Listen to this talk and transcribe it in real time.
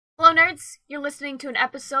nerds! You're listening to an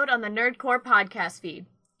episode on the Nerdcore podcast feed.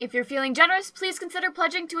 If you're feeling generous, please consider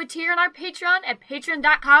pledging to a tier on our Patreon at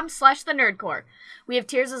patreon.com/thenerdcore. We have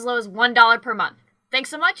tiers as low as $1 per month. Thanks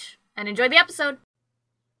so much, and enjoy the episode!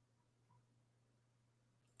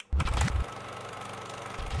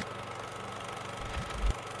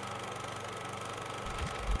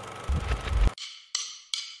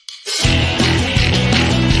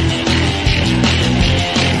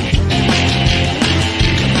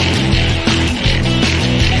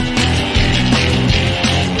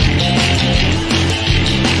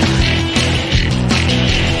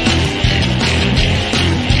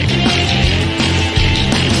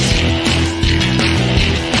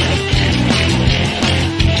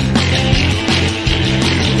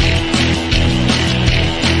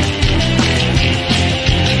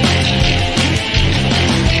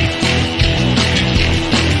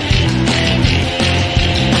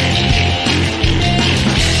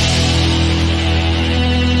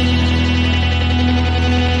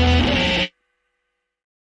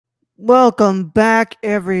 Welcome back,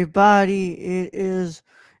 everybody. It is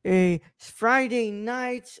a Friday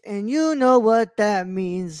night, and you know what that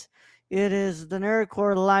means. It is the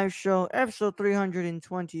Nerdcore Live Show, episode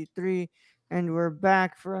 323, and we're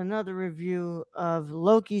back for another review of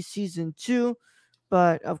Loki Season 2.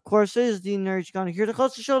 But, of course, it is the Nerds Gonna here to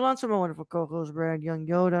close the show alongside my wonderful co-host, Brad Young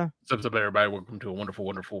Yoda. What's up, everybody? Welcome to a wonderful,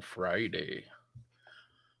 wonderful Friday.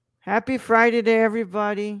 Happy Friday to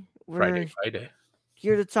everybody. Friday.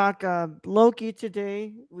 Here to talk Loki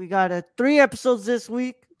today. We got 3 episodes this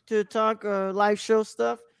week to talk live show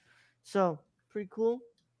stuff. So, pretty cool.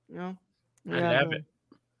 You know, I love it.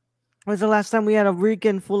 When's the last time we had a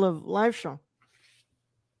weekend full of live show?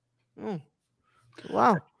 Oh,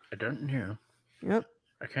 wow. I don't know. Yep.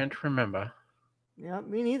 I can't remember. Yeah,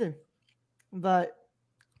 me neither. But,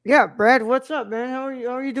 yeah, Brad, what's up, man? How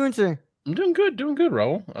are you doing today? I'm doing good,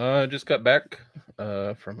 Raul. Just got back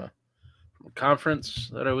from a conference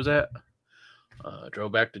that I was at.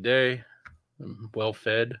 Drove back today. I'm well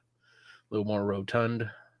fed, a little more rotund,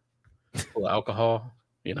 full of alcohol,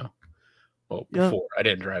 you know. Well, before I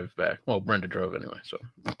didn't drive back. Well, Brenda drove anyway, so.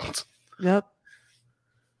 Yep.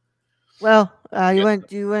 Well, you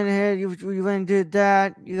went ahead, you went and did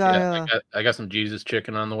that. You got I got some Jesus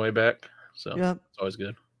chicken on the way back, so it's always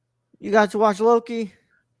good. You got to watch Loki.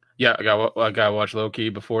 Yeah, I got to watch Loki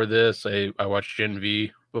before this. I watched Gen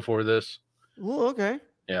V before this. Oh, okay.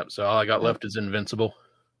 Yeah, so all I got left is Invincible.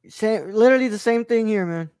 Literally the same thing here,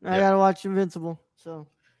 man. I gotta watch Invincible. So.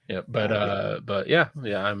 Yeah, but yeah,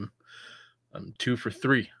 I'm 2 for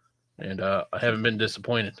 3, and I haven't been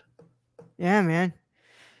disappointed. Yeah, man.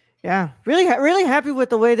 Yeah, really happy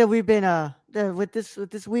with the way that we've been with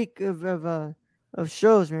this week of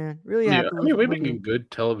shows, man. Really happy. I mean, we've been getting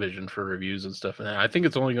good television for reviews and stuff, and I think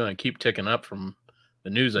it's only going to keep ticking up from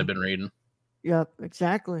the news I've been reading. Yep,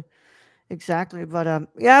 exactly. But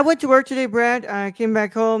I went to work today, Brad. I came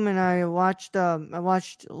back home and I watched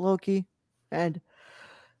Loki, and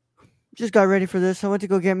just got ready for this. I went to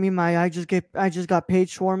go get me my I just got paid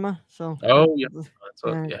shawarma. So yeah,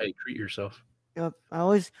 you treat yourself. Yep,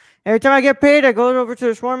 every time I get paid, I go over to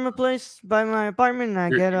the shawarma place by my apartment,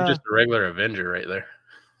 and you're just a regular Avenger right there.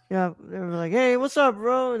 Yeah, they were like, "Hey, what's up,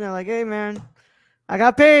 bro?" And they're like, "Hey, man, I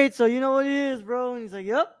got paid, so you know what it is, bro." And he's like,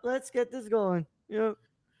 "Yep, let's get this going." Yep.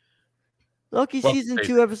 Loki Season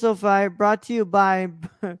 2, Episode 5, brought to you by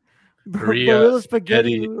Barilla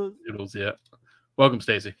Spaghetti Noodles. Yeah. Welcome,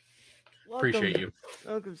 Stacy. Appreciate you.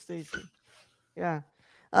 Welcome, Stacy. Yeah.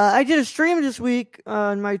 I did a stream this week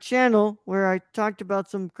on my channel where I talked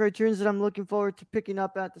about some Criterions that I'm looking forward to picking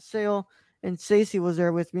up at the sale, and Stacy was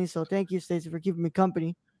there with me, so thank you, Stacy, for keeping me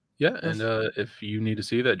company. Yeah, and if you need to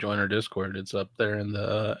see that, join our Discord. It's up there in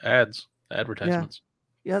the advertisements.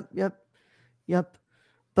 Yeah. Yep.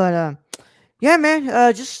 But yeah,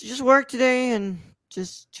 man, just work today and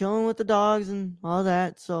just chilling with the dogs and all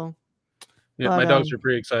that. So yeah, my dogs were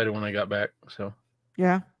pretty excited when I got back. So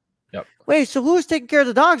yeah. Yep. Wait, so who was taking care of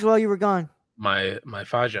the dogs while you were gone? My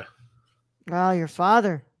Faja. Oh, your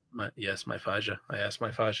father. My Faja. I asked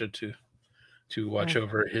my Faja to watch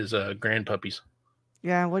over his grand puppies.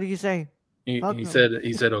 Yeah, what did you say? He said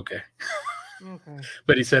okay. Okay.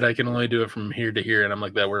 But he said I can only do it from here to here, and I'm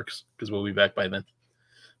like, that works because we'll be back by then.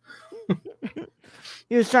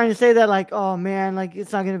 He was trying to say that like, oh man, like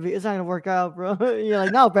it's not gonna work out, bro. You're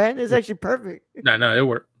like, no, Brad, it's actually perfect. No, it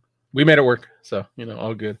worked. We made it work, so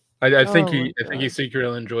all good. I think he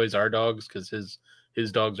secretly enjoys our dogs because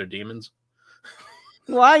his dogs are demons.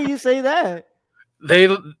 Why you say that?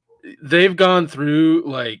 They've gone through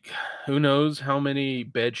like who knows how many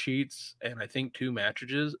bed sheets and I think 2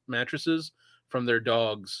 mattresses from their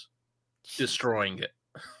dogs destroying it.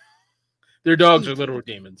 Their dogs are Jeez. literal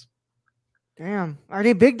demons. Damn. Are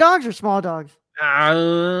they big dogs or small dogs?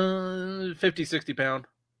 50, 60 pound.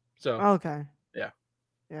 So Okay. yeah.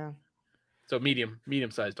 Yeah. So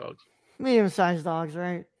medium-sized dogs. Medium-sized dogs,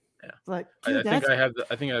 right? Yeah. But I dude, think that's I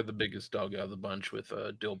have the biggest dog out of the bunch with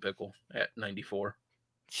Dill Pickle at 94.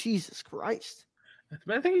 Jesus Christ.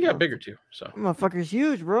 I think he got bigger too. So Motherfucker's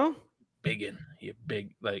huge, bro. biggin, you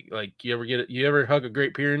big like you ever hug a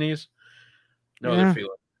Great Pyrenees? No other Yeah.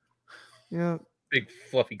 feeling. Yeah. Big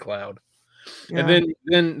fluffy cloud. Yeah. And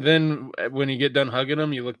then when you get done hugging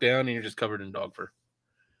them, you look down and you're just covered in dog fur.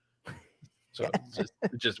 So it's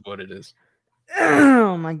just what it is.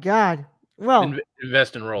 Oh my god. Well,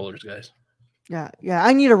 Invest in rollers, guys. yeah.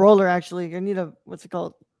 I need a roller actually. I need a what's it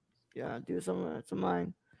called? Yeah, do some of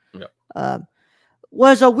mine. Yeah.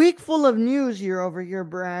 Was a week full of news here over here,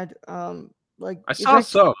 Brad. Like I saw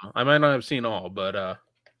some. I might not have seen all, but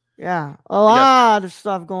yeah, a lot of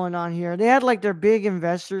stuff going on here. They had like their big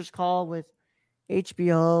investors call with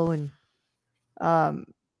HBO and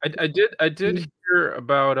I did hear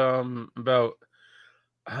about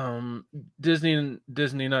Disney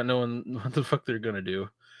not knowing what the fuck they're gonna do,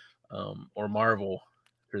 or Marvel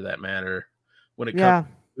for that matter, when it comes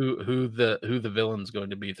to who the villain's going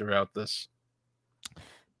to be throughout this.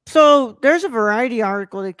 So there's a Variety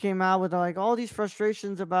article that came out with like all these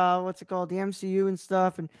frustrations about what's it called, the MCU and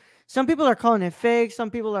stuff, and some people are calling it fake. Some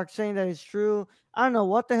people are saying that it's true. I don't know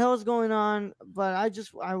what the hell is going on, but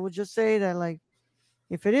I would just say that like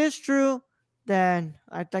if it is true, then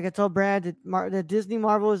like I told Brad that Disney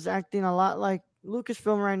Marvel is acting a lot like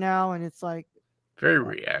Lucasfilm right now, and it's like very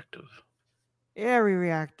reactive,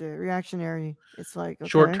 reactionary. It's like okay.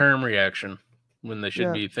 Short-term reaction when they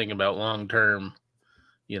should be thinking about long-term,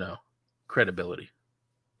 credibility.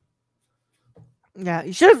 Yeah,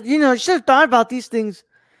 you should have thought about these things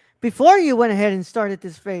before you went ahead and started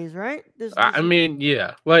this phase, right? I mean,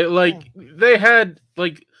 yeah, like they had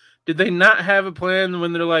like. Did they not have a plan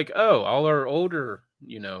when they're like, oh, all our older,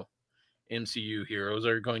 MCU heroes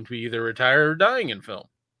are going to be either retired or dying in film?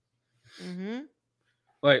 Mm-hmm.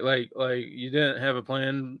 Like you didn't have a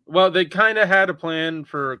plan. Well, they kind of had a plan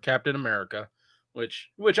for Captain America,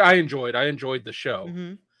 which I enjoyed. I enjoyed the show.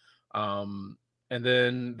 Mm-hmm. And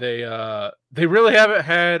then they really haven't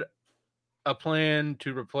had a plan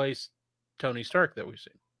to replace Tony Stark that we've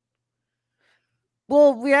seen.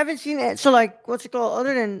 Well, we haven't seen it. So, like, what's it called?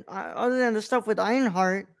 Other than the stuff with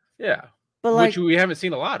Ironheart. Yeah, but which we haven't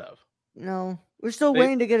seen a lot of. No, we're still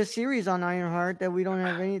waiting to get a series on Ironheart that we don't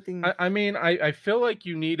have anything. I mean, I feel like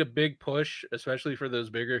you need a big push, especially for those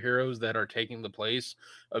bigger heroes that are taking the place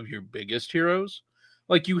of your biggest heroes.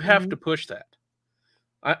 Like, you have to push that.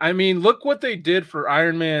 I mean, look what they did for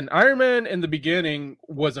Iron Man. Iron Man in the beginning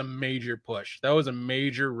was a major push. That was a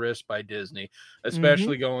major risk by Disney,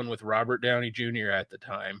 especially going with Robert Downey Jr. at the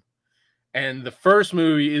time. And the first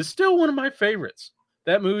movie is still one of my favorites.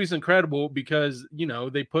 That movie's incredible because,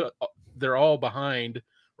 they're all behind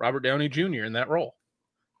Robert Downey Jr. in that role.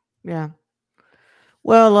 Yeah.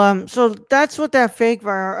 Well, so that's what that fake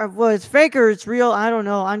was. Fake or it's real, I don't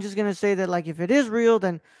know. I'm just gonna say that, like, if it is real,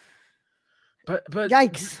 then but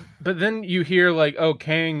yikes. But then you hear like, oh,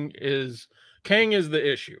 Kang is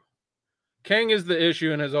the issue. Kang is the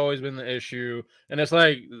issue and has always been the issue. And it's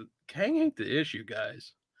like, Kang ain't the issue,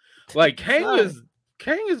 guys. Like, Kang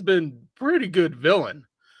has been pretty good villain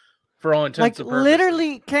for all intents and purposes.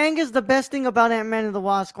 Literally, Kang is the best thing about Ant-Man and the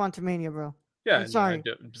Wasp: Quantumania, bro. Yeah, I'm sorry.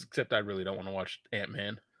 Except I really don't want to watch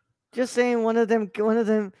Ant-Man. Just saying, one of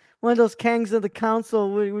those Kangs of the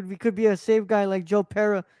council could be a safe guy like Joe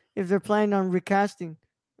Pera if they're planning on recasting.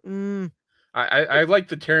 I like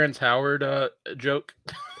the Terrence Howard joke.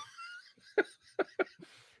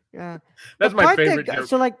 Yeah, that's my favorite joke.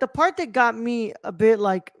 So, like, the part that got me a bit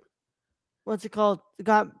like, what's it called?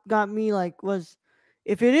 Got me like was,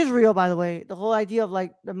 if it is real, by the way, the whole idea of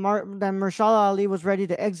like that Mahershala Ali was ready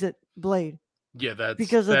to exit Blade. Yeah, that's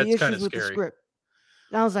because of the issues with the script.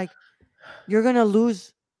 And I was like, you're gonna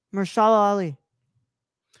lose Mahershala Ali,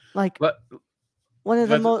 like one of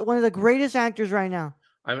the greatest actors right now.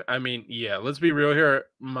 I mean, yeah, let's be real here.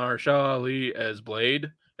 Mahershala Ali as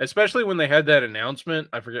Blade, especially when they had that announcement.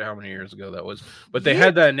 I forget how many years ago that was, but they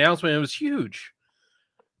had that announcement. It was huge,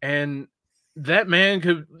 and that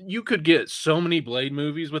man you could get so many Blade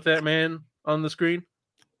movies with that man on the screen.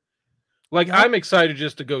 Like, I'm excited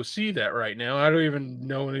just to go see that right now. I don't even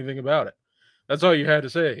know anything about it. That's all you had to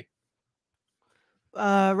say.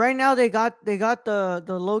 Right now they got the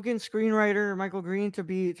Logan screenwriter Michael Green to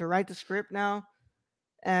write the script now,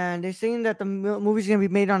 and they're saying that the movie's gonna be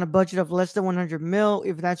made on a budget of less than 100 mil.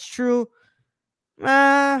 If that's true,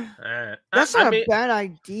 That's not a bad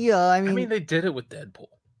idea. I I mean, mean, they did it with Deadpool.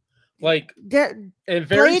 Like, that and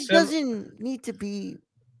very Blade doesn't need to be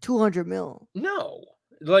 200 mil. No,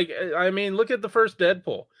 like I mean, look at the first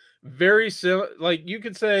Deadpool. Very similar. Like you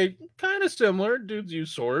could say, kind of similar. Dudes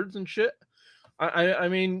use swords and shit. I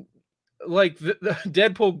mean, like the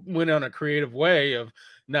Deadpool went on a creative way of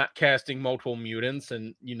not casting multiple mutants,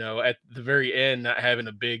 and at the very end, not having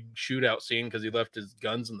a big shootout scene because he left his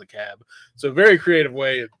guns in the cab. So very creative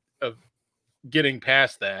way of getting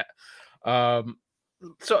past that.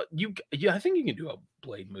 So I think you can do a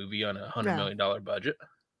Blade movie on $100 million budget.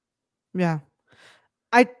 Yeah.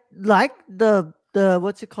 I like the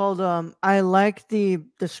what's it called? I like the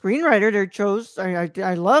screenwriter they chose.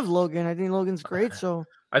 I love Logan. I think Logan's great. So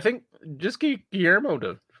I think just get Guillermo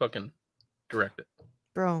to fucking direct it.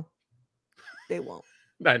 bro, they won't.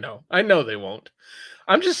 I know they won't.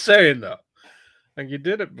 I'm just saying though, like you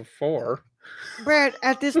did it before. Brad,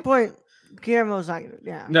 at this point, Guillermo's not gonna.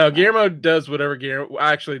 Yeah. No, Guillermo does whatever Guillermo.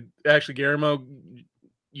 Actually, Guillermo,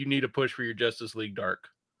 you need to push for your Justice League Dark.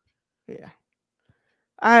 Yeah.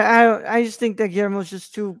 I just think that Guillermo's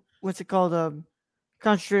just too what's it called?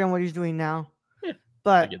 Concentrate on what he's doing now. Yeah,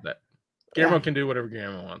 but I get that. Guillermo can do whatever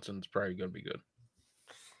Guillermo wants, and it's probably gonna be good.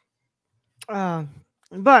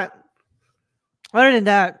 But other than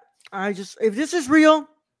that, if this is real,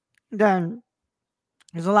 then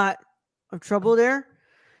there's a lot of trouble there.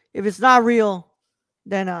 If it's not real,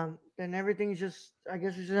 then everything's just. I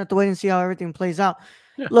guess we just have to wait and see how everything plays out.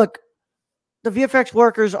 Yeah. Look, the VFX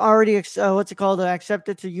workers already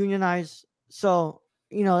accepted to unionize. So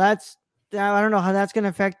that's. I don't know how that's going to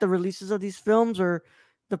affect the releases of these films or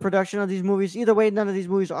the production of these movies. Either way, none of these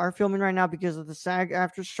movies are filming right now because of the SAG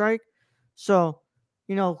after strike. So,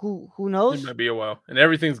 who knows? It might be a while, and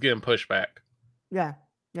everything's getting pushed back. Yeah.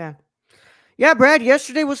 Brad.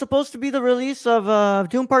 Yesterday was supposed to be the release of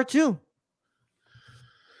Doom Part 2.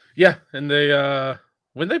 Yeah, and they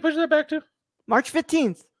when they push that back to March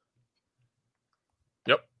 15th.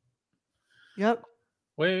 Yep.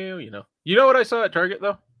 Well, you know what I saw at Target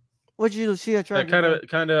though. What did you see at Target? That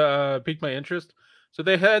kind of piqued my interest. So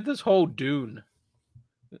they had this whole Dune.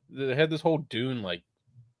 They had this whole Dune like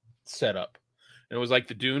set up. And it was like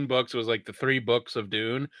the Dune books. It was like the 3 books of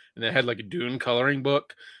Dune, and they had like a Dune coloring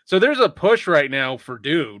book. So there's a push right now for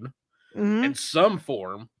Dune in some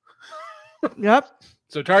form. Yep.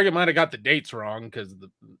 So Target might have got the dates wrong because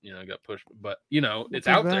it got pushed, but it's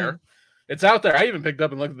out there. It's out there. I even picked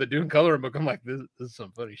up and looked at the Dune coloring book. I'm like, this is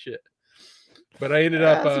some funny shit. But I ended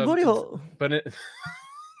up. That's a booty hole. But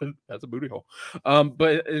that's a booty hole.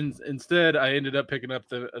 But instead, I ended up picking up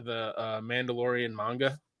the Mandalorian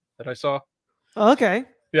manga that I saw. Okay.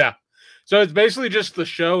 Yeah. So it's basically just the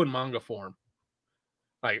show in manga form,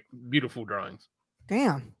 like beautiful drawings.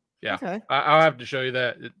 Damn. Yeah. Okay. I'll have to show you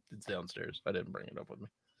that. It's downstairs. I didn't bring it up with me.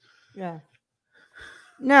 Yeah.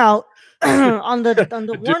 Now, on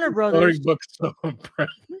the Warner Brothers book, so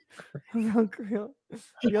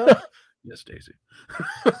Yep. Yes, Stacy.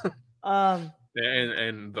 and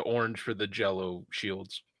the orange for the Jello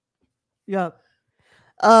shields. Yep.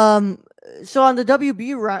 So on the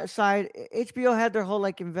WB side, HBO had their whole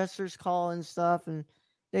like investors call and stuff, and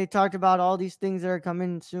they talked about all these things that are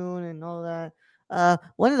coming soon and all that.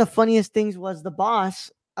 One of the funniest things was the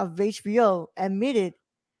boss of HBO admitted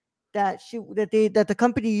that the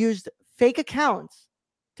company used fake accounts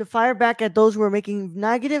to fire back at those who were making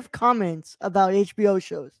negative comments about HBO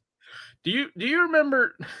shows. Do you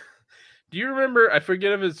remember? Do you remember? I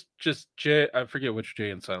forget if it's just Jay. I forget which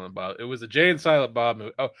Jay and Silent Bob. It was a Jay and Silent Bob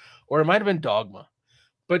movie. Oh, or it might have been Dogma.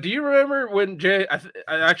 But do you remember when Jay? I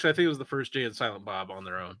think it was the first Jay and Silent Bob on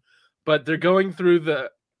their own. But they're going through the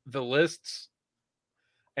lists,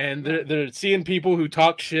 and they're seeing people who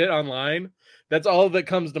talk shit online. That's all that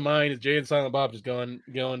comes to mind is Jay and Silent Bob just going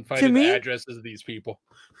finding the addresses of these people.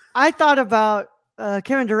 I thought about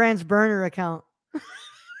Kevin Durant's burner account.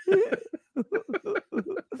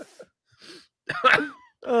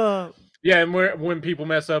 Yeah, and when people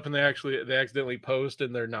mess up and they accidentally post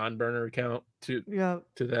in their non-burner account to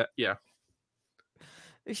that. Yeah.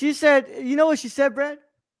 She said, you know what she said, Brad?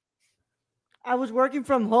 I was working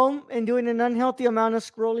from home and doing an unhealthy amount of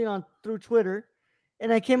scrolling through Twitter,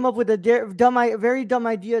 and I came up with a very dumb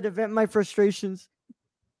idea to vent my frustrations.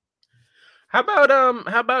 How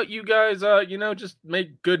about you guys just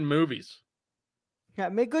make good movies? Yeah,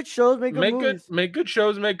 make good shows, make good movies. Make good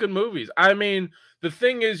shows, make good movies. I mean, the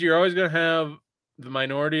thing is, you're always gonna have the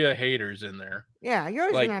minority of haters in there. Yeah, you're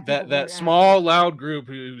always gonna have that small, loud group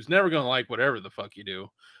who's never gonna like whatever the fuck you do.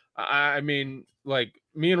 I mean, like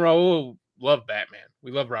me and Raul love Batman.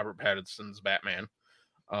 We love Robert Pattinson's Batman.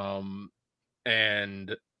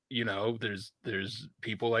 and there's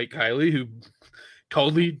people like Kylie who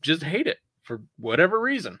totally just hate it for whatever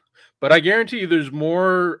reason. But I guarantee you, there's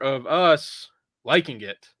more of us liking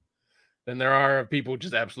it than there are of people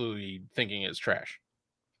just absolutely thinking it's trash.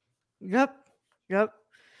 Yep. Yep.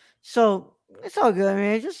 So it's all good,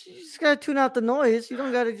 man. You just gotta tune out the noise. You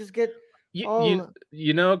don't gotta just get all.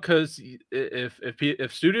 Because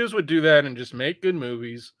if studios would do that and just make good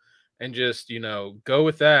movies and just go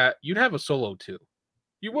with that, you'd have a Solo too.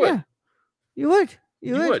 You would. Yeah, you would.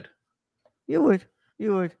 You would. You would.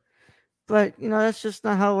 You would. But that's just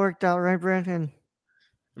not how it worked out, right, Brandon?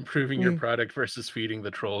 Improving your product versus feeding the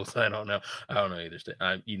trolls. I don't know either.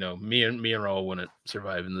 Me and Raul wouldn't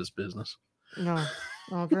survive in this business. No,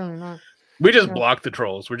 apparently not. We just block the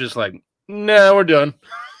trolls. We're just like, nah, we're done.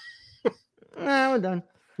 Nah, we're done.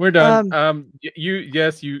 We're done.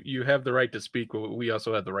 You have the right to speak, but we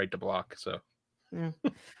also have the right to block. So, yeah.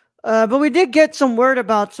 But we did get some word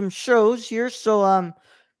about some shows here. So,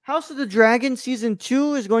 House of the Dragon season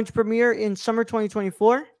 2 is going to premiere in summer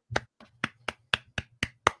 2024.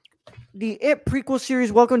 The It prequel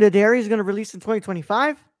series Welcome to Derry is going to release in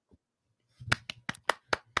 2025.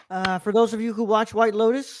 For those of you who watch White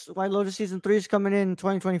Lotus season 3 is coming in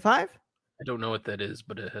 2025. I don't know what that is,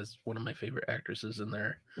 but it has one of my favorite actresses in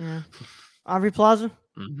there. Yeah. Aubrey Plaza.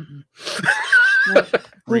 Mm-hmm. Yeah.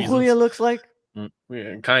 Who Julia looks like.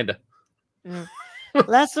 Yeah, kinda. Yeah.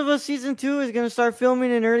 Last of Us season 2 is going to start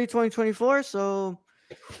filming in early 2024. So,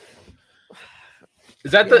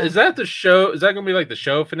 is that the show? Is that going to be like the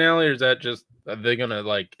show finale, or is that just are they going to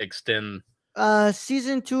like extend?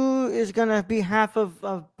 Season 2 is going to be half of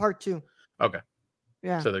part 2. Okay.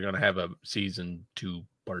 Yeah. So they're going to have a season 2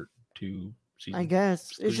 part 2 season. I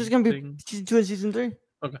guess it's just going to be season 2 and season 3.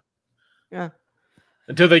 Okay. Yeah.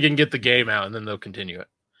 Until they can get the game out, and then they'll continue it.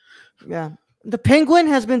 Yeah. The Penguin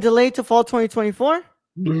has been delayed to fall 2024.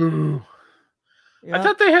 Boo. Yeah. I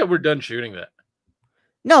thought they were done shooting that.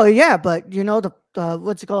 No, yeah, but the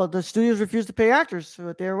what's it called? The studios refused to pay actors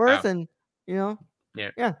what they're worth, and Yeah,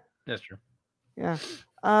 that's true. Yeah.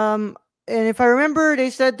 And if I remember,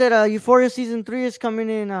 they said that Euphoria season 3 is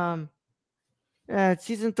coming in. Euphoria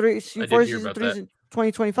season 3 is in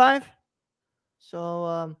 2025.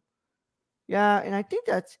 So yeah, and I think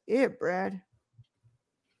that's it, Brad.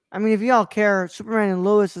 I mean, if y'all care, Superman and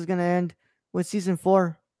Lois is gonna end with season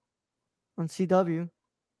 4 on CW.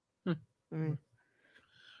 I mean,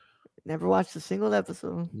 never watched a single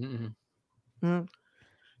episode. Don't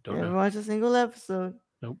never watched a single episode.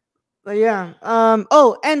 Nope. But yeah.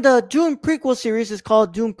 And the Dune prequel series is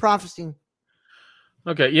called Dune Prophecy.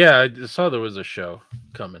 Okay, yeah, I saw there was a show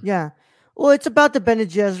coming. Yeah. Well, it's about the Bene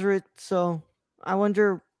Gesserit, so I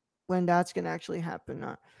wonder when that's gonna actually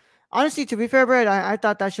happen. Honestly, to be fair, Brad, I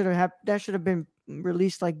thought that should have been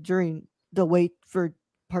released like during the wait for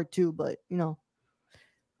part 2, but I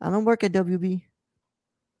don't work at WB.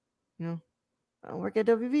 I don't work at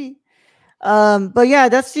WB. But yeah,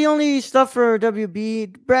 that's the only stuff for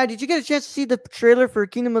WB. Brad, did you get a chance to see the trailer for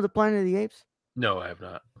Kingdom of the Planet of the Apes? No, I have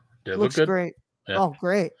not. Did it Looks look good? Great. Yeah. Oh,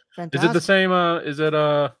 great. Fantastic. Is it the same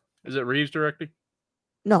is it Reeves directing?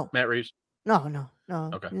 No. Matt Reeves? No.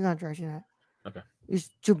 Okay. He's not directing that. Okay. He's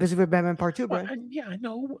too busy with Batman Part 2, Brad. Yeah, I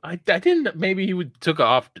know. I didn't. Maybe he took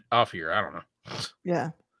off here. I don't know.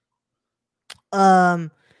 Yeah.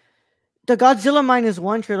 The Godzilla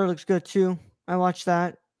 -1 trailer looks good too. I watched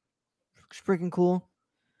that. Looks freaking cool.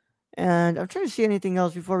 And I'm trying to see anything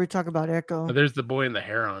else before we talk about Echo. Oh, there's the Boy and the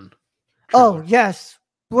Heron. Oh yes.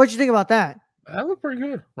 What'd you think about that? That looked pretty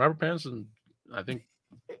good. Robert Pattinson, I think.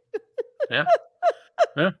 Yeah.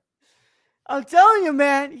 Yeah. I'm telling you,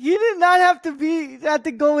 man, he did not have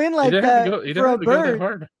to go in like that for a bird. Go that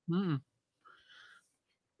hard.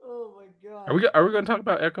 Oh my god. Are we going to talk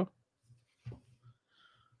about Echo?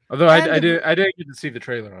 Although I didn't get to see the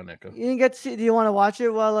trailer on Echo. You didn't get to see. Do you want to watch it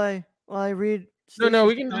while I read? No,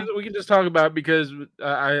 we can just talk about it because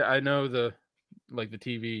I know the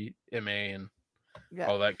TV MA and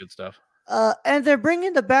all that good stuff. And they're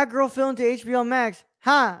bringing the Batgirl film to HBO Max.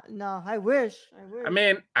 No, I wish. I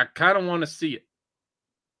mean, I kind of want to see it.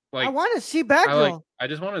 I want to see Batgirl. I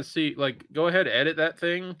just want to see, go ahead, edit that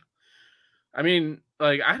thing. I mean,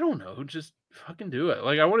 I don't know, just fucking do it.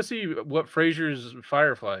 I want to see what Frasier's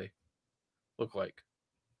Firefly look like.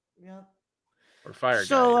 Yeah. Or Fire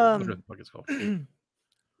Guy, or whatever the fuck it's called.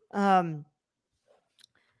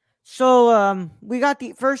 We got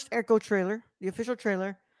the first Echo trailer, the official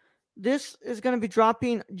trailer. This is going to be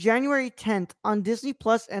dropping January 10th on Disney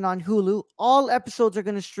Plus and on Hulu. All episodes are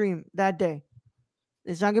going to stream that day.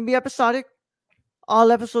 It's not going to be episodic.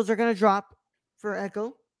 All episodes are going to drop for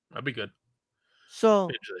Echo. That'd be good. So,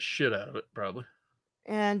 Binge the shit out of it, probably.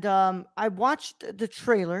 and I watched the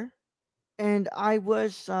trailer, and I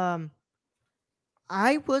was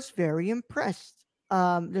very impressed.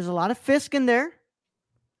 There's a lot of Fisk in there.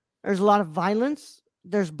 There's a lot of violence.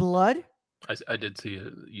 There's blood. I did see.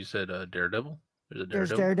 You said Daredevil. There's a There's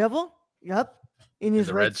Daredevil Daredevil. Yep. In in his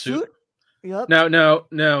the red red suit. suit. Yep.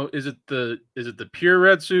 Now, is it the pure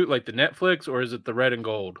red suit like the Netflix, or is it the red and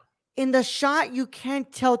gold? In the shot, you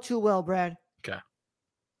can't tell too well, Brad. Okay.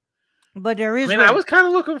 But there I is mean, I red. was kind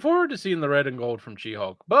of looking forward to seeing the red and gold from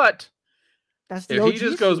She-Hulk, but That's the if he OG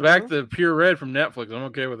just goes suit, back bro. to pure red from Netflix, I'm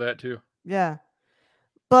okay with that too. Yeah.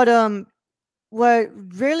 But what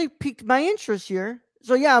really piqued my interest here.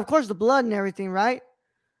 So yeah, of course the blood and everything, right?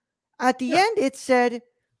 At the Yeah. end, it said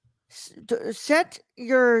set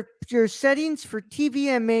your settings for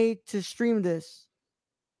TVMA to stream this.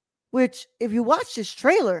 Which, if you watch this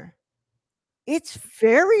trailer, it's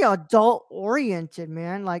very adult oriented,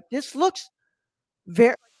 man. Like this looks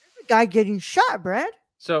very there's a guy getting shot, Brad.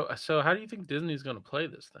 So how do you think Disney's going to play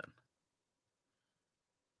this then?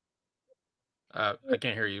 I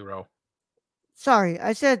can't hear you, Ro. Sorry,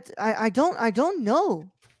 I said I don't know.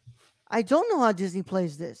 I don't know how Disney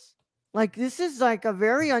plays this. Like this is like a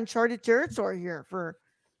very uncharted territory here for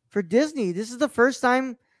Disney. This is the first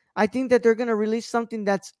time I think that they're gonna release something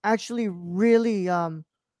that's actually really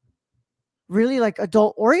like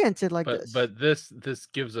adult oriented like But this. this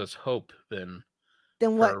gives us hope then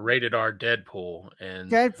Then for what? a rated R Deadpool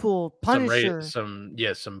and Deadpool, Punisher.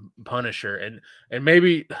 some Punisher and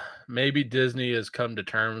maybe Disney has come to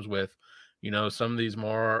terms with some of these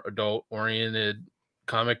more adult oriented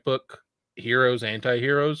comic book heroes,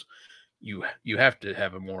 anti-heroes. You have to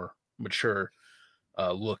have a more mature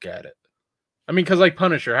look at it. I mean, because like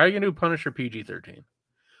Punisher, how are you gonna do Punisher PG-13?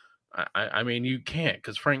 I mean, you can't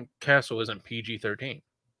because Frank Castle isn't PG-13.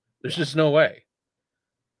 There's Yeah. just no way.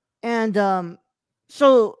 And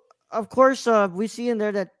so of course we see in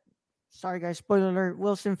there that sorry guys, spoiler alert,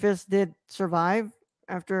 Wilson Fisk did survive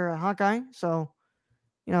after Hawkeye. So,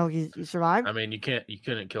 he survived. I mean, you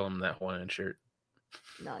couldn't kill him in that Hawaiian shirt.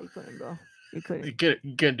 No, you couldn't, bro. You couldn't.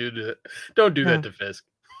 You can't do that. Don't do that No. to Fisk.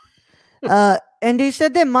 And they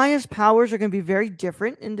said that Maya's powers are going to be very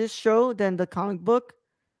different in this show than the comic book.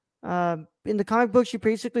 In the comic book, she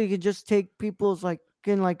basically can just take people's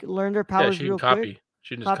can learn their Yeah, powers she can real quick. copy.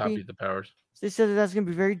 She can just copy Copy. the powers. So they said that that's going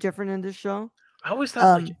to be very different in this show. I always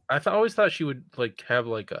thought Um, always thought she would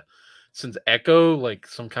have since Echo like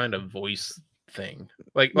some kind of voice thing,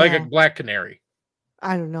 like a yeah, Black Canary.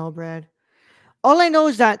 I don't know, Brad. All I know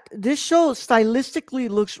is that this show stylistically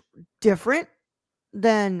looks different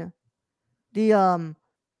than the um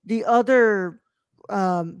the other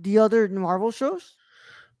Marvel shows.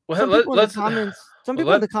 Well, let's Some well people in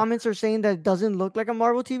let the comments are saying that it doesn't look like a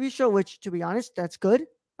Marvel TV show, which to be honest, that's good.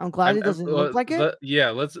 I'm glad it doesn't look like it. yeah,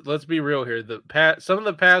 let's be real here. Some of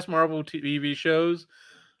the past Marvel TV shows,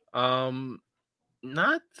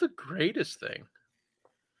 not the greatest thing.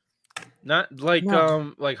 Not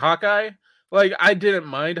No, like Hawkeye. Like I didn't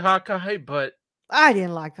mind Hawkeye, but I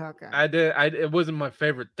didn't like Hawkeye. it wasn't my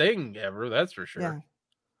favorite thing ever. That's for sure. Yeah,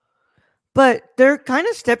 but they're kind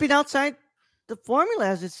of stepping outside the formula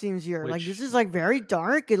as it seems here. Like this Which is like very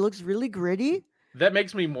dark. It looks really gritty. that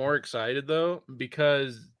makes me more excited though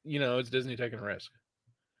because it's Disney taking a risk,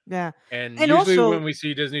 Yeah, and and usually when also we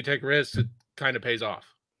see Disney take risks, it kind of pays off.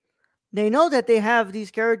 they know that they have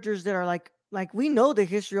these characters that are like we know the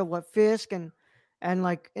history of what Fisk and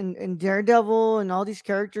like in Daredevil and all these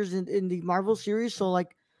characters in the Marvel series. So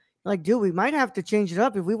like dude, we might have to change it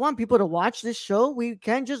up if we want people to watch this show. We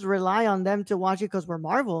can't just rely on them to watch it because we're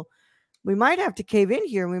Marvel. We might have to cave in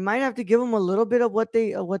here. We might have to give them a little bit of what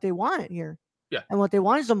they want here, Yeah, and what they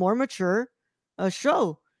want is a more mature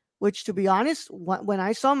show. Which, to be honest, when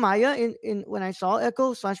I saw Maya in when I saw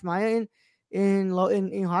Echo slash Maya in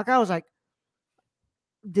Hawkeye, I was like,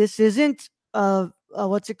 this isn't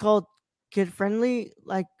what's it called, kid friendly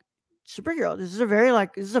like superhero. This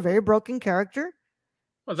is a very broken character.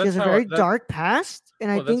 well She has that's a how very dark past,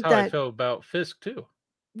 and I well that's think how I that feel about Fisk too.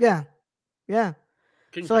 yeah, yeah.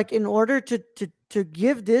 So Kingpin. like in order to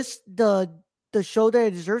give this the show that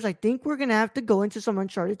it deserves, I think we're gonna have to go into some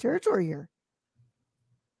uncharted territory here.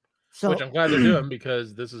 Which So I'm glad they're doing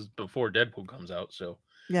because this is before Deadpool comes out. So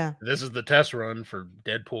yeah, this is the test run for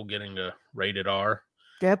Deadpool getting a rated R.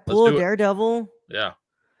 Let's Deadpool, do it. Daredevil. Yeah,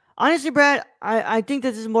 Honestly, Brad, I think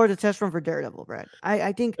this is more the test run for Daredevil, Brad.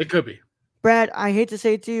 I think it could be. Brad, I hate to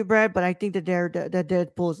say it to you, Brad, but I think that that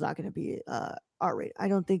Deadpool is not going to be R rated. I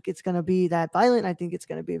don't think it's going to be that violent. I think it's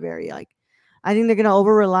going to be very I think they're going to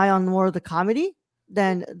over rely on more of the comedy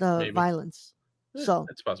than the Maybe. violence. So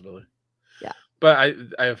It's a possibility. yeah. But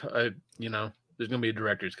I you know, there's gonna be a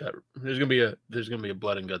director's cut. There's gonna be a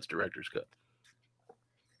blood and guts director's cut.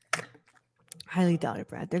 Highly doubt it,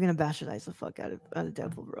 Brad. They're gonna bastardize the fuck out of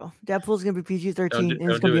Deadpool, bro. Deadpool's gonna be PG-13. Don't, and it's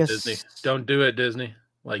don't gonna do be it, Disney. Don't do it, Disney.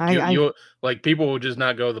 Like you like people will just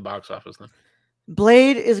not go to the box office then.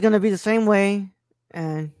 Blade is gonna be the same way,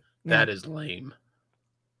 and that is lame.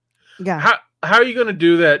 Yeah. How are you gonna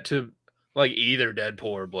do that to like either Deadpool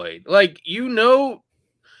or Blade? Like you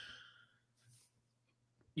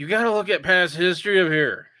gotta look at past history of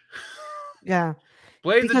here. Yeah.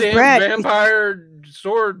 Blade's because a damn Brad, vampire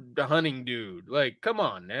sword hunting dude. Like, come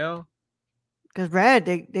on now. Because Brad,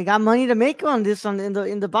 they got money to make on this in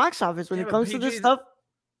the box office when it comes to this stuff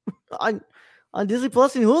on Disney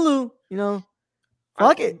Plus and Hulu. You know,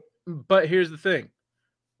 fuck it. But here's the thing,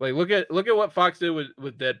 like look at what Fox did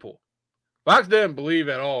with Deadpool. Fox didn't believe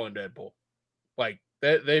at all in Deadpool. Like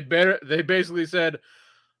they basically said,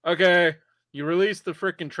 okay, you released the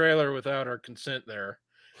freaking trailer without our consent there.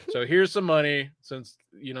 So here's some money since,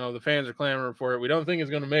 you know, the fans are clamoring for it. We don't think it's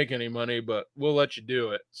going to make any money, but we'll let you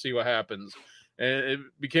do it. See what happens. And it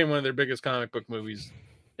became one of their biggest comic book movies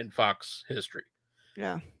in Fox history.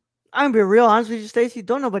 Yeah. I'm going to be real honest with you, Stacey.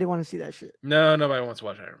 Don't nobody want to see that shit. No, nobody wants to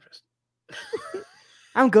watch Iron Fist.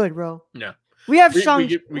 I'm good, bro. No. We have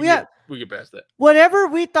Shang-Chi. We get past that. Whatever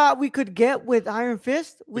we thought we could get with Iron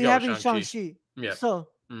Fist, we have in Shang-Chi. Yeah. So,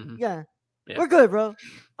 yeah. We're good, bro.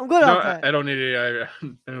 I'm good off that. I don't need any. I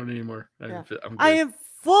don't need any more. Yeah. I'm good. I am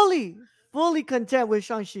fully content with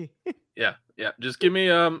Shang-Chi. Yeah. Just give me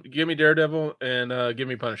Daredevil and give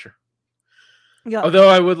me Punisher. Yeah. Although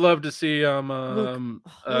I would love to see Luke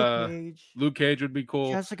Cage. Luke Cage would be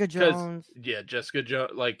cool. Jessica Jones. Yeah, Jessica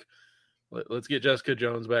Jones. Like, let's get Jessica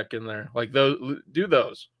Jones back in there. Like those, do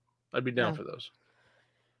those. I'd be down for those.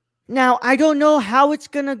 Now, I don't know how it's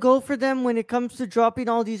going to go for them when it comes to dropping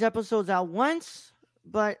all these episodes at once,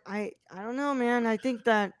 but I don't know, man. I think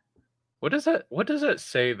that... What does that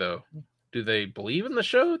say, though? Do they believe in the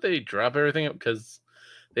show? They drop everything up? Because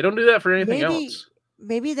they don't do that for anything else.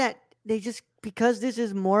 Maybe that they just... Because this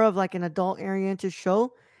is more of like an adult-oriented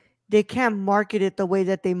show, they can't market it the way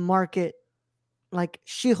that they market like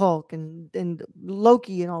She-Hulk and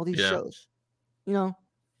Loki and all these shows. You know?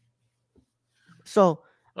 So...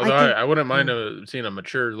 Although I wouldn't mind seeing a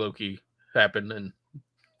mature Loki happen in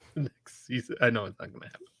next season. I know it's not going to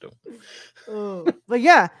happen. But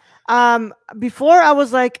yeah, before I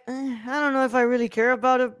was like, I don't know if I really care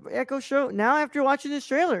about a Echo show. Now after watching this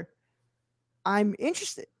trailer, I'm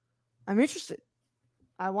interested. I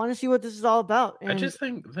want to see what this is all about. And I just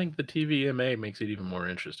think the TVMA makes it even more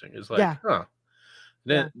interesting. It's like,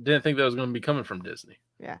 didn't think that was going to be coming from Disney.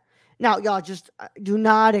 Yeah. Now, y'all just do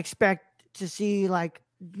not expect to see like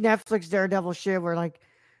Netflix Daredevil shit where like,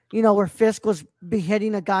 you know, where Fisk was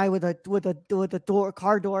beheading a guy with a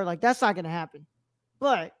car door. Like that's not gonna happen.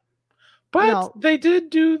 But you know, they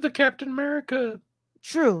did do the Captain America.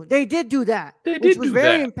 True, they did do that. Which was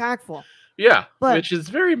very impactful. Yeah, which is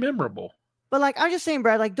very memorable. But like I'm just saying,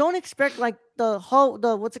 Brad, like don't expect like the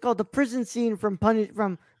what's it called, the prison scene from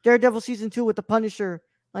Daredevil season 2 with the Punisher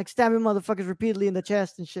like stabbing motherfuckers repeatedly in the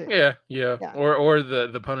chest and shit. Yeah. Or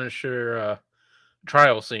the Punisher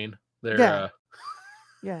trial scene there.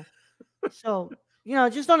 Yeah. So, you know,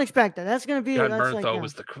 just don't expect that. That's gonna be John Bernthal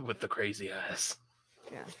was with the crazy eyes.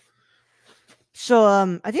 Yeah. So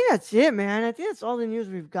I think that's it, man. I think that's all the news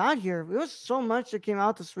we've got here. There was so much that came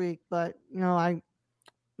out this week, but you know, I'm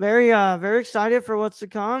very excited for what's to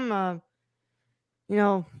come. You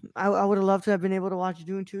know, I would have loved to have been able to watch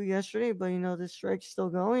Dune 2 yesterday, but you know, this strike's still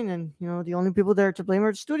going, and you know, the only people there to blame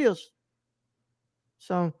are the studios.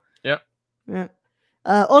 So yeah.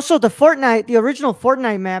 Also, the original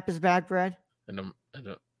Fortnite map is back, Brad.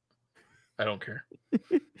 I don't care.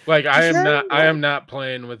 Like I am not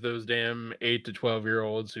playing with those damn 8 to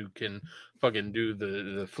 12-year-olds who can fucking do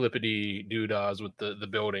the flippity doodahs with the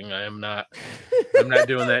building. I'm not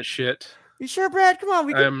doing that shit. You sure, Brad? Come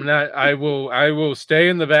on, I'm not. I will stay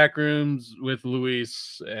in the back rooms with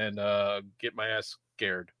Luis and get my ass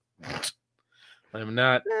scared. I'm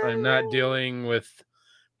not dealing with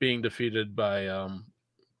being defeated by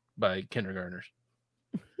kindergartners.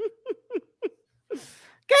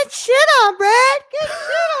 Get shit on, Brad. Get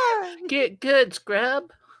shit on. Get good,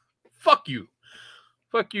 scrub. Fuck you,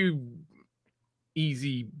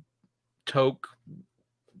 easy toke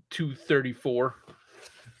 234.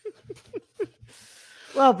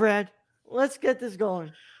 Well, Brad, let's get this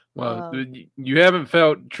going. Well, you haven't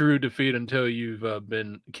felt true defeat until you've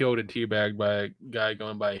been killed and teabagged by a guy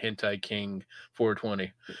going by Hentai King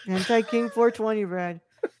 420. Hentai King 420, Brad.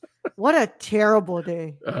 What a terrible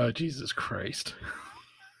day. Jesus Christ.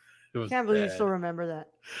 It was Can't believe you bad. still remember that.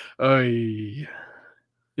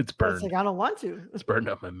 It's But burned. it's like, I don't want to. It's burned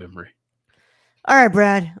up my memory. All right,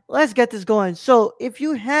 Brad, let's get this going. So, if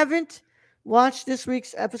you haven't watched this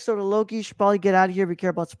week's episode of Loki, you should probably get out of here if you care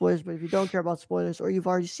about spoilers. But if you don't care about spoilers or you've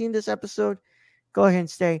already seen this episode, go ahead and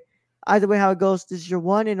stay. Either way, how it goes, this is your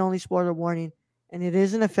one and only spoiler warning, and it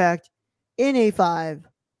is in effect in a 5,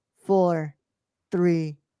 4,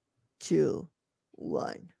 3, 2,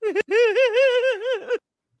 1.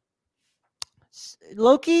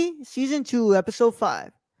 Loki season 2, episode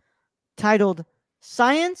 5, titled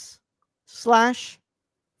Science slash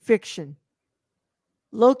Fiction.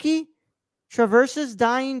 Loki traverses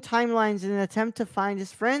dying timelines in an attempt to find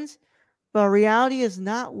his friends, but reality is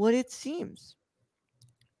not what it seems.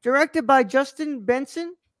 Directed by Justin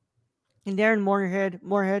Benson and Darren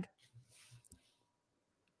Moorhead.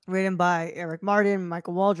 Written by Eric Martin,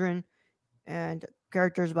 Michael Waldron, and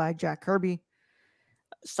characters by Jack Kirby.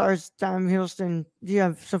 Stars Tom Hiddleston,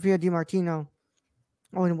 Sophia DiMartino,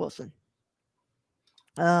 Owen Wilson.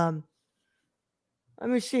 Let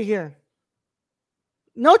me see here.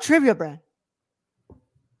 No trivia, Brad.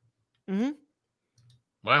 Mm-hmm.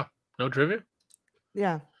 Wow. No trivia?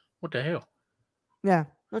 Yeah. What the hell? Yeah.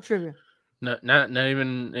 No trivia. Not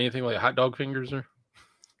even anything like hot dog fingers or?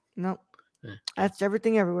 Nope. Eh, That's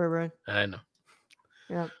everything everywhere, Brad. I know.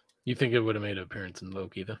 Yeah. You think it would have made an appearance in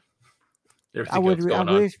Loki, though? I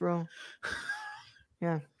wish, bro.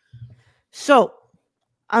 Yeah. So,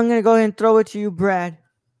 I'm going to go ahead and throw it to you, Brad.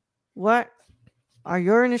 What are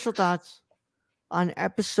your initial thoughts on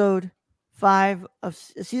episode 5 of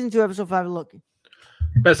season 2, episode 5 of Loki?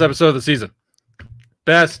 Best episode of the season.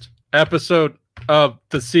 Best episode of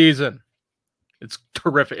the season. It's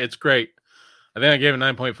terrific. It's great. I think I gave a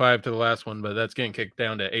 9.5 to the last one, but that's getting kicked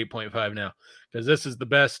down to 8.5 now because this is the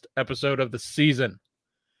best episode of the season.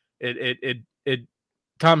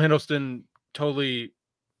 Tom Hiddleston totally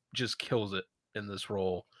just kills it in this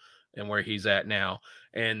role and where he's at now.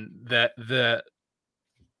 And that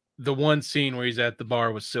the one scene where he's at the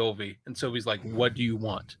bar with Sylvie, and Sylvie's like, "What do you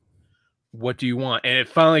want? What do you want?" And it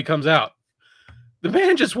finally comes out. The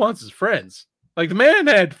man just wants his friends. Like, the man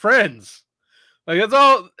had friends. Like, that's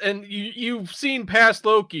all. And you've seen past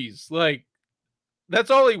Lokis. Like,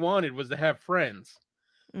 that's all he wanted was to have friends.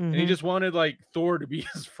 Mm-hmm. And he just wanted, like, Thor to be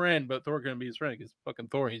his friend, but Thor couldn't be his friend because fucking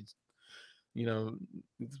Thor, he's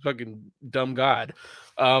fucking dumb god.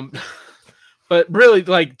 But really,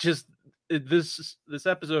 like, just this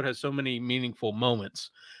episode has so many meaningful moments,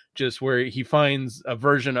 just where he finds a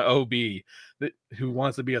version of OB who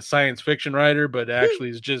wants to be a science fiction writer, but actually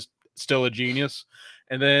is just still a genius.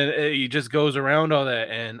 And then he just goes around all that.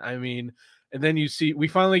 And I mean, and then we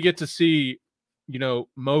finally get to see,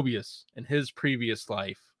 Mobius in his previous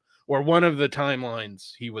life, or one of the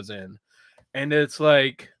timelines he was in. And it's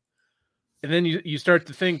like, and then you start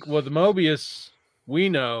to think, well, the Mobius we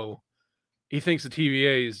know, he thinks the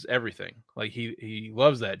TVA is everything. Like, he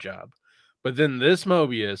loves that job. But then this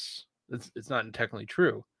Mobius, it's not technically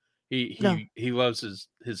true. He loves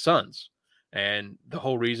his sons. And the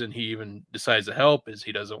whole reason he even decides to help is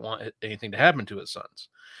he doesn't want anything to happen to his sons.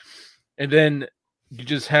 And then you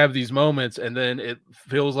just have these moments, and then it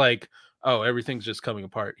feels like, oh, everything's just coming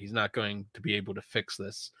apart. He's not going to be able to fix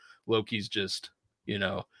this. Loki's just,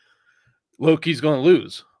 Loki's going to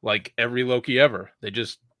lose. Like every Loki ever.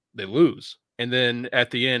 They lose. And then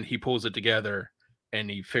at the end, he pulls it together and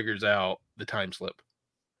he figures out the time slip.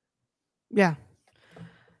 Yeah.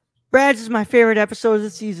 Brad's is my favorite episode of the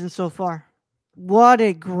season so far. What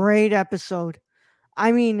a great episode.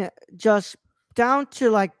 I mean, just down to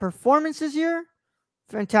like performances here,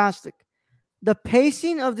 fantastic. The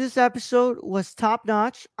pacing of this episode was top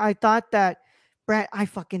notch. I thought that, Brad, I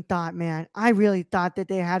really thought that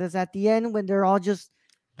they had us at the end when they're all just,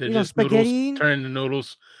 spaghetti. Turning to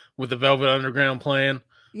noodles with the Velvet Underground playing.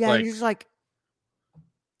 Yeah, like, and you're just like,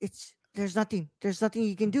 there's nothing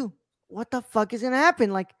you can do. What the fuck is going to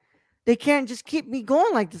happen? Like, they can't just keep me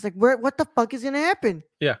going like this. Like, what the fuck is going to happen?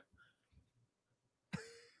 Yeah.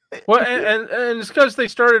 Well, and it's because they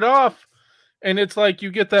started off, and it's like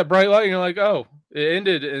you get that bright light, and you're like, oh, it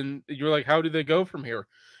ended, and you're like, how do they go from here?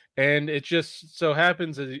 And it just so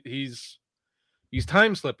happens that he's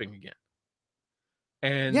time slipping again,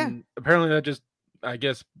 and apparently that just, I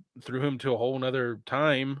guess, threw him to a whole nother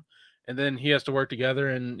time, and then he has to work together,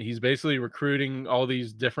 and he's basically recruiting all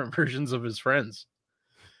these different versions of his friends.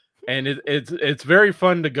 And it's very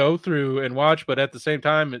fun to go through and watch, but at the same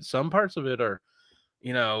time, some parts of it are,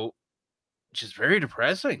 just very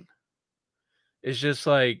depressing. It's just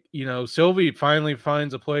like, Sylvie finally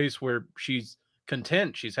finds a place where she's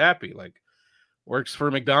content, she's happy. Like, works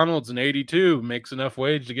for McDonald's in 82, makes enough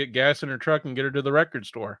wage to get gas in her truck and get her to the record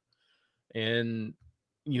store. And,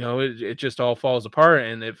 it just all falls apart.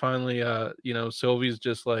 And it finally, Sylvie's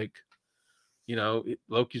just like,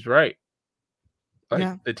 Loki's right.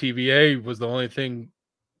 Like the TVA was the only thing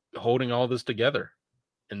holding all this together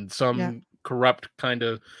in some corrupt kind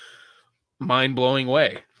of mind-blowing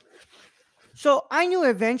way. So I knew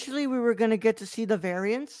eventually we were going to get to see the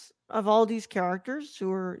variants of all these characters who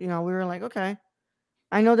were, we were like, okay,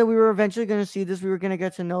 I know that we were eventually going to see this. We were going to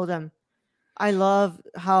get to know them. I love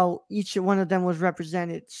how each one of them was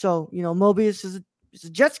represented. So, Mobius is a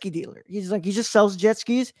jet ski dealer. He just sells jet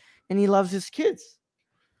skis and he loves his kids.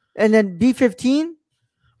 And then B-15,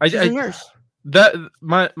 she's a nurse. That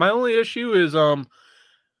my only issue is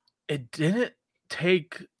it didn't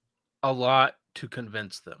take a lot to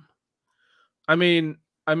convince them. I mean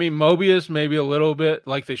Mobius maybe a little bit,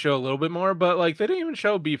 like they show a little bit more, but like they didn't even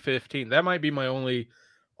show B-15. That might be my only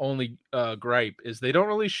gripe, is they don't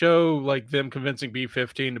really show like them convincing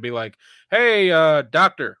B-15 to be like, hey,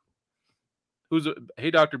 doctor,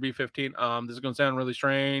 hey, Dr. B-15, this is gonna sound really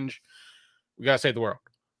strange, we gotta save the world.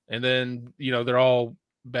 And then they're all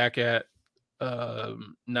back at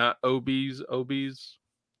not OB's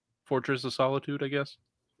Fortress of Solitude, I guess.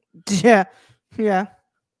 Yeah.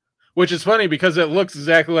 Which is funny because it looks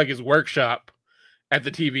exactly like his workshop at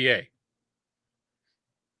the TVA.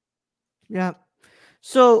 Yeah.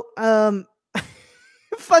 So,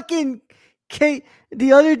 fucking Kate,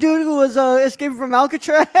 the other dude who was escaping from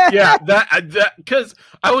Alcatraz. Yeah, that because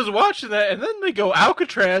I was watching that, and then they go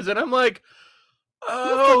Alcatraz, and I'm like,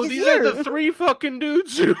 oh, these are the 3 fucking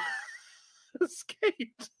dudes who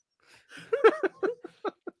escaped.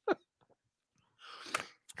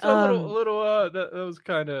 So that was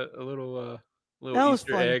kind of a little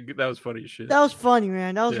Easter egg. That was funny as shit. That was funny,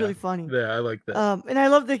 man. That was really funny. Yeah, I like that. And I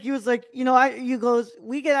love that he was like, he goes,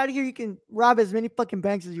 we get out of here, you can rob as many fucking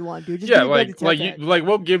banks as you want, dude. Just like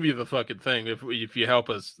we'll give you the fucking thing if you help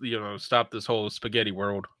us, stop this whole spaghetti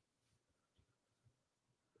world.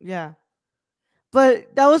 Yeah,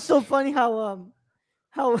 but that was so funny how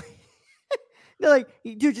they're like,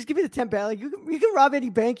 dude, just give me the 10 pad. Like you can rob any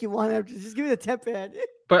bank you want after. Just give me the 10 pad.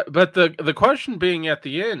 But the question being at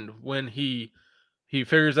the end when he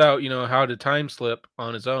figures out how to time slip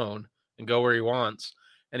on his own and go where he wants,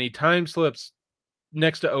 and he time slips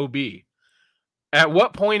next to OB. At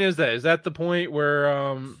what point is that? Is that the point where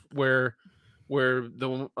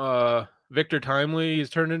the Victor Timely is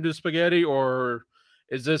turned into spaghetti, or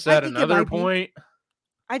is this at another point?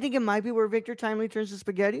 I think it might be where Victor Timely turns to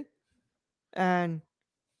spaghetti, and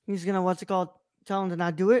he's gonna tell him to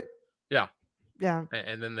not do it. Yeah. Yeah.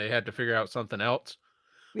 And then they had to figure out something else.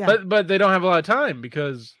 Yeah. But they don't have a lot of time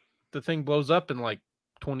because the thing blows up in like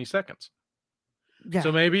 20 seconds. Yeah.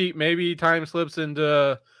 So maybe time slips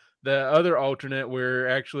into the other alternate where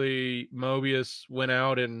actually Mobius went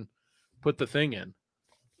out and put the thing in.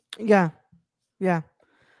 Yeah. Yeah.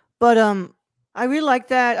 But I really like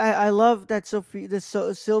that. I love that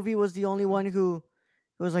Sylvie was the only one who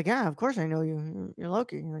was like, yeah, of course I know you. You're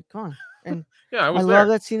Loki. You're like, come on. And yeah, I love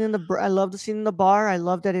that scene I love the scene in the bar. I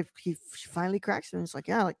love that he finally cracks it. And it's like,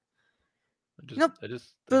 yeah, like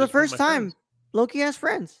for the first time, friends. Loki has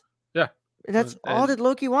friends. Yeah, and that's all that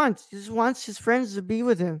Loki wants. He just wants his friends to be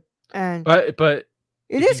with him. And but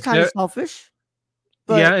it is kind of selfish.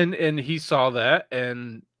 But yeah, and he saw that,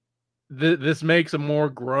 and this makes a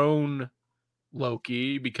more grown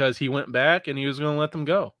Loki because he went back and he was going to let them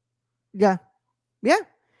go. Yeah, yeah,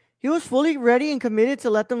 he was fully ready and committed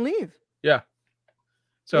to let them leave. Yeah.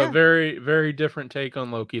 So a very, very different take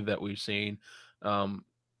on Loki that we've seen. A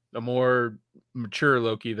more mature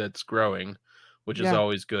Loki that's growing, which is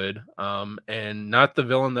always good. And not the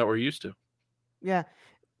villain that we're used to. Yeah.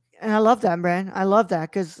 And I love that, man. I love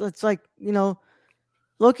that because it's like,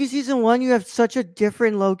 Loki season 1, you have such a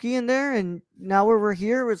different Loki in there. And now where we're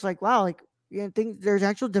here, it's like, wow, like, I think there's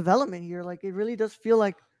actual development here. Like, it really does feel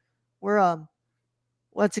like we're,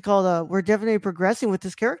 what's it called? We're definitely progressing with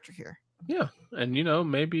this character here. Yeah, and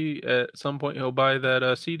maybe at some point he'll buy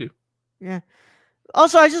that Sea-Doo. Yeah.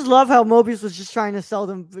 Also, I just love how Mobius was just trying to sell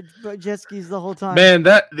them jet skis the whole time. Man,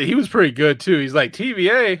 he was pretty good too. He's like,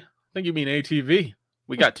 TVA? I think you mean ATV.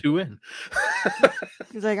 We got 2 in.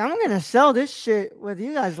 He's like, I'm gonna sell this shit whether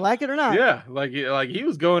you guys like it or not. Yeah, like he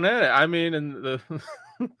was going at it. I mean, and the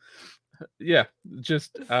yeah,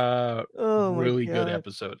 just really good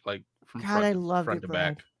episode. Like from front to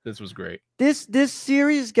back. This was great. This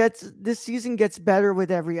season gets better with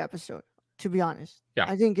every episode, to be honest. Yeah.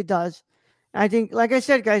 I think it does. I think, like I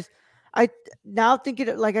said, guys, I now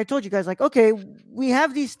thinking, like I told you guys, like, okay, we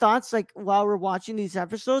have these thoughts like while we're watching these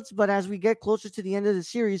episodes, but as we get closer to the end of the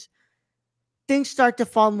series, things start to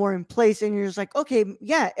fall more in place, and you're just like, okay,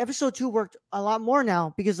 yeah, episode 2 worked a lot more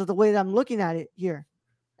now because of the way that I'm looking at it here.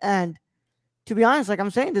 And to be honest, like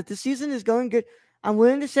I'm saying, that this season is going good. I'm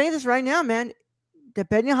willing to say this right now, man.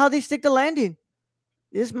 Depending on how they stick the landing,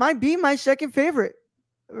 this might be my second favorite,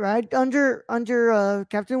 right under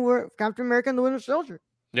Captain America and the Winter Soldier.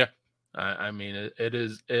 Yeah, I mean it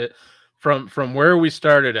is it from where we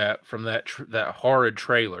started at, from that that horrid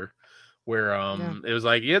trailer where it was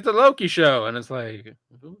like, yeah, it's a Loki show, and it's like,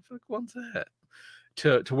 who the fuck wants that?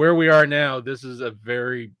 To where we are now, this is a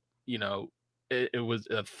very, it was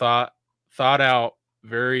a thought out,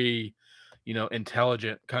 very,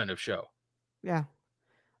 intelligent kind of show. Yeah,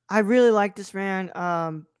 I really like this, man.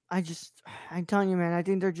 I'm telling you, man, I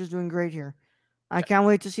think they're just doing great here. I can't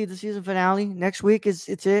wait to see the season finale. Next week is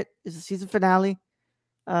the season finale.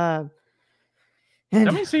 And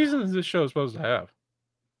how many seasons is this show supposed to have?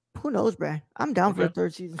 Who knows, Brad? I'm down for a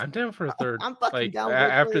third season. I'm down for a third. I'm fucking like, down for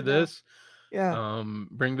after this. Yeah.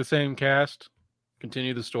 Bring the same cast,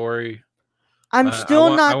 continue the story. I'm still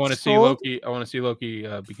not. I want to see Loki. I want to see Loki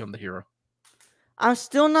become the hero. I'm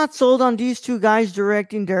still not sold on these two guys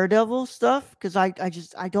directing Daredevil stuff because I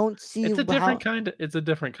don't see. It's a different kind of. It's a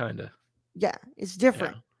different kind of. Yeah, it's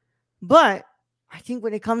different. Yeah. But I think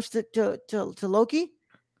when it comes to Loki,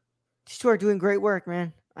 these two are doing great work,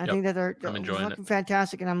 man. I think that they're enjoying it.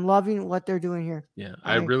 Fantastic, and I'm loving what they're doing here. Yeah,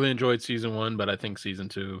 I really enjoyed season 1, but I think season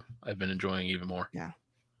 2 I've been enjoying even more. Yeah.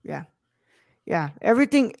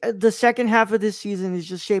 Everything. The second half of this season is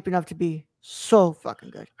just shaping up to be so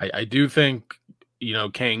fucking good. I do think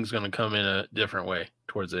Kang's going to come in a different way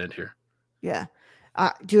towards the end here. Yeah,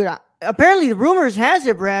 dude. Apparently, the rumors has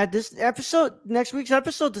it, Brad. Next week's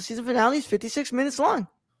episode, the season finale is 56 minutes long.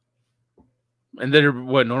 And then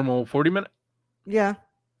what? Normal 40 minutes? Yeah.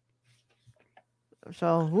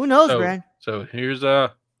 So who knows, Brad? So here's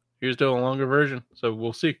the longer version. So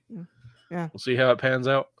we'll see. Yeah. We'll see how it pans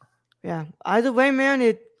out. Yeah. Either way,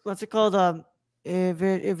 man, what's it called? If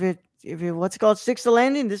it what's it called, sticks the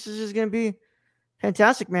landing, this is just gonna be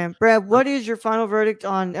fantastic, man. Brad, what is your final verdict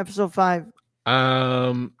on episode 5?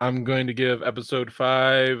 I'm going to give episode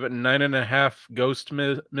 5 9.5 ghost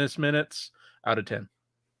miss minutes out of 10.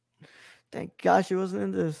 Thank gosh it wasn't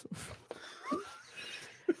in this.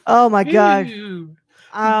 Oh my god.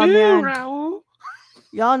 Oh man. Raul.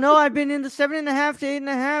 Y'all know I've been in the 7.5 to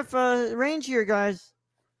 8.5 range here, guys.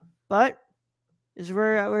 But here's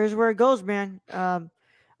where it goes, man.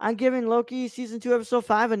 I'm giving Loki season 2 episode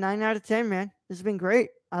 5 a 9 out of 10, man. This has been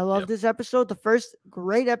great. I love this episode, the first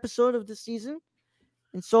great episode of the season.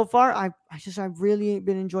 And so far, I've really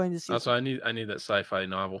been enjoying this season. Also, I need that sci-fi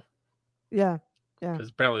novel. Yeah. Because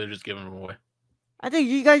apparently they're just giving them away. I think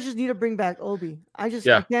you guys just need to bring back Obi. I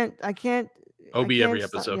can't. Obi every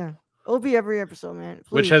episode. Yeah. Obi every episode, man.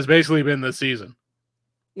 Please. Which has basically been this season.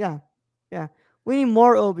 Yeah. We need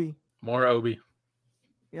more Obi. More Obi.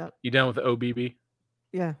 Yeah. You down with the OBB?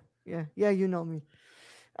 Yeah. You know me.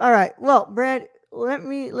 All right. Well, Brad,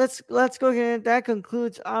 let's go ahead. That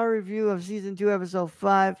concludes our review of season 2, episode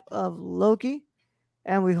 5 of Loki,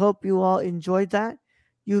 and we hope you all enjoyed that.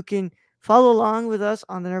 You can follow along with us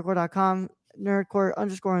on thenerdcore.com, nerdcore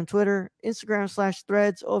 _ on Twitter, Instagram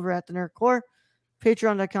 /threads over at the Nerdcore,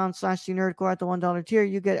 patreon.com/thenerdcore at the $1 tier.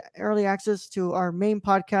 You get early access to our main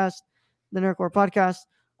podcast, the Nerdcore podcast,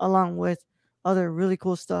 along with other really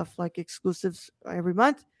cool stuff like exclusives every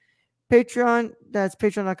month. Patreon, that's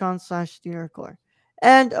patreon.com/thenerdcore.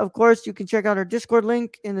 And of course, you can check out our Discord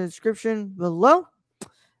link in the description below.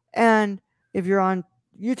 And if you're on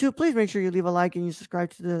YouTube, please make sure you leave a like and you subscribe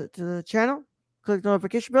to the channel. Click the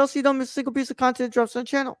notification bell so you don't miss a single piece of content that drops on the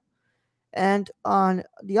channel. And on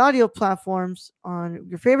the audio platforms, on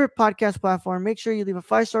your favorite podcast platform, make sure you leave a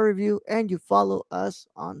 5-star review and you follow us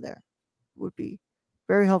on there. Would be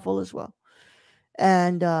very helpful as well.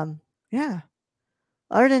 And yeah.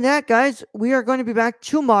 Other than that, guys, we are going to be back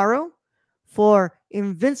tomorrow for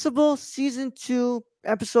Invincible Season 2,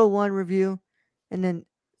 Episode 1 review. And then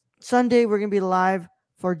Sunday, we're going to be live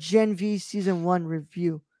for Gen V Season 1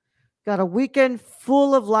 review. Got a weekend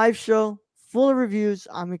full of live show, full of reviews.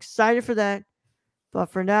 I'm excited for that. But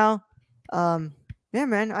for now, yeah,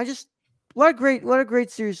 man, what a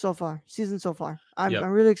great series so far, season so far. I'm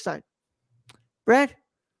really excited. Brad,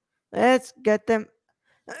 let's get them.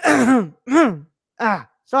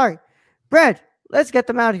 Sorry. Brad, let's get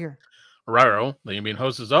them out of here. Raro, the being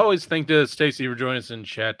host as always. Thank to Stacy for joining us in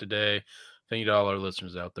chat today. Thank you to all our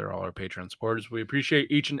listeners out there, all our Patreon supporters. We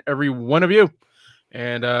appreciate each and every one of you.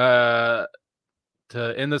 And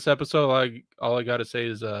to end this episode, all I got to say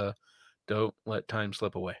is don't let time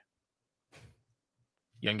slip away.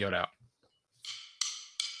 Young Yoda out.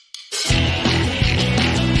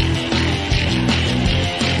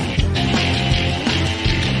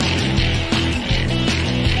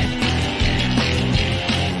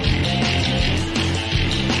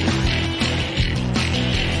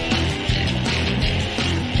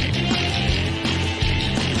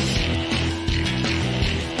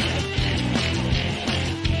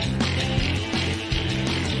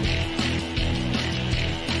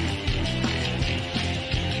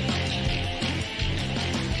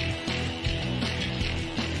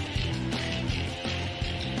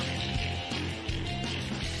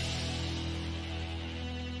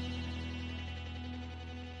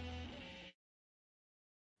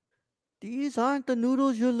 These aren't the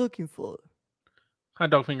noodles you're looking for. Hot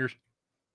dog fingers.